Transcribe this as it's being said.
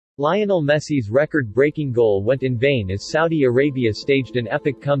Lionel Messi's record-breaking goal went in vain as Saudi Arabia staged an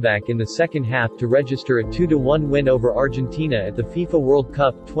epic comeback in the second half to register a 2-1 win over Argentina at the FIFA World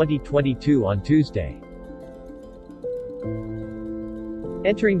Cup 2022 on Tuesday.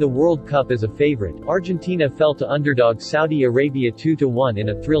 Entering the World Cup as a favorite, Argentina fell to underdog Saudi Arabia 2-1 in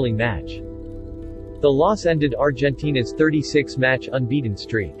a thrilling match. The loss ended Argentina's 36-match unbeaten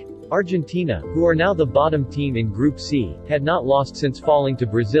streak. Argentina, who are now the bottom team in Group C, had not lost since falling to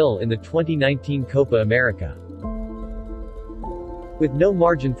Brazil in the 2019 Copa América. With no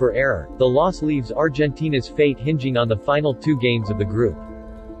margin for error, the loss leaves Argentina's fate hinging on the final two games of the group.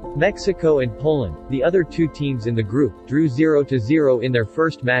 Mexico and Poland, the other two teams in the group, drew 0-0 in their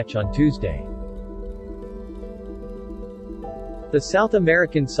first match on Tuesday. The South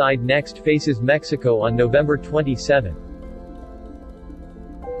American side next faces Mexico on November 27,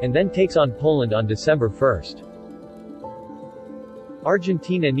 and then takes on Poland on December 1.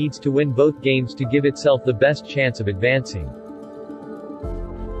 Argentina needs to win both games to give itself the best chance of advancing.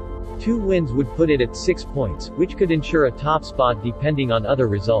 2 wins would put it at 6 points, which could ensure a top spot depending on other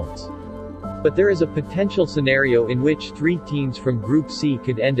results. But there is a potential scenario in which 3 teams from Group C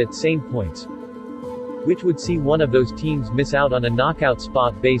could end at same points, which would see one of those teams miss out on a knockout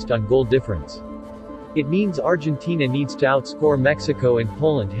spot based on goal difference. It means Argentina needs to outscore Mexico and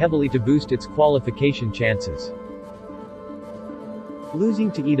Poland heavily to boost its qualification chances.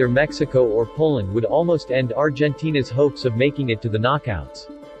 Losing to either Mexico or Poland would almost end Argentina's hopes of making it to the knockouts.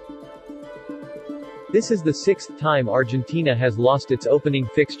 This is the 6th time Argentina has lost its opening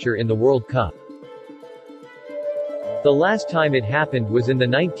fixture in the World Cup. The last time it happened was in the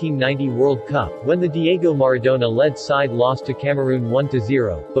 1990 World Cup, when the Diego Maradona-led side lost to Cameroon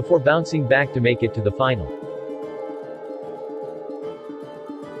 1-0, before bouncing back to make it to the final.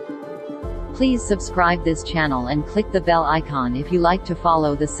 Please subscribe this channel and click the bell icon if you like to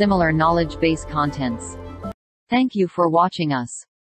follow the similar knowledge-based contents. Thank you for watching us.